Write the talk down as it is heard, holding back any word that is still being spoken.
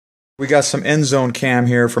We got some end zone cam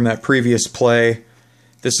here from that previous play.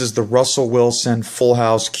 This is the Russell Wilson full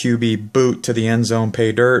house QB boot to the end zone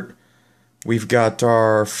pay dirt. We've got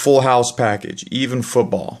our full house package, even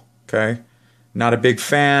football. Okay, not a big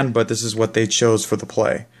fan, but this is what they chose for the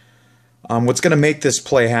play. What's going to make this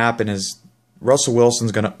play happen is Russell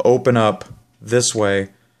Wilson's going to open up this way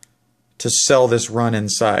to sell this run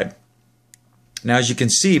inside. Now, as you can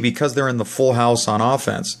see, because they're in the full house on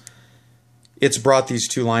offense, it's brought these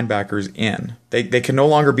two linebackers in. They can no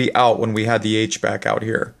longer be out when we had the H-back out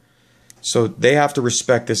here. So they have to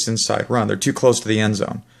respect this inside run. They're too close to the end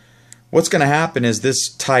zone. What's going to happen is this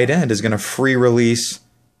tight end is going to free release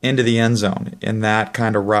into the end zone in that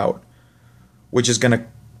kind of route, which is going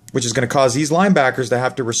to cause these linebackers to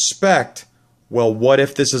have to respect, well, what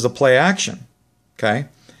if this is a play action? Okay?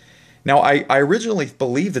 Now, I originally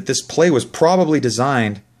believed that this play was probably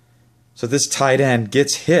designed so this tight end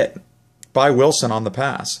gets hit by Wilson on the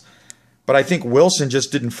pass. But I think Wilson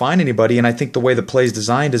just didn't find anybody, and I think the way the play is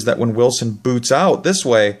designed is that when Wilson boots out this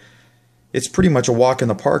way, it's pretty much a walk in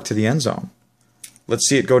the park to the end zone. Let's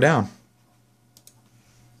see it go down.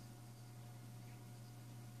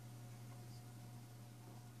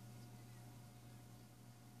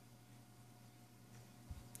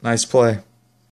 Nice play.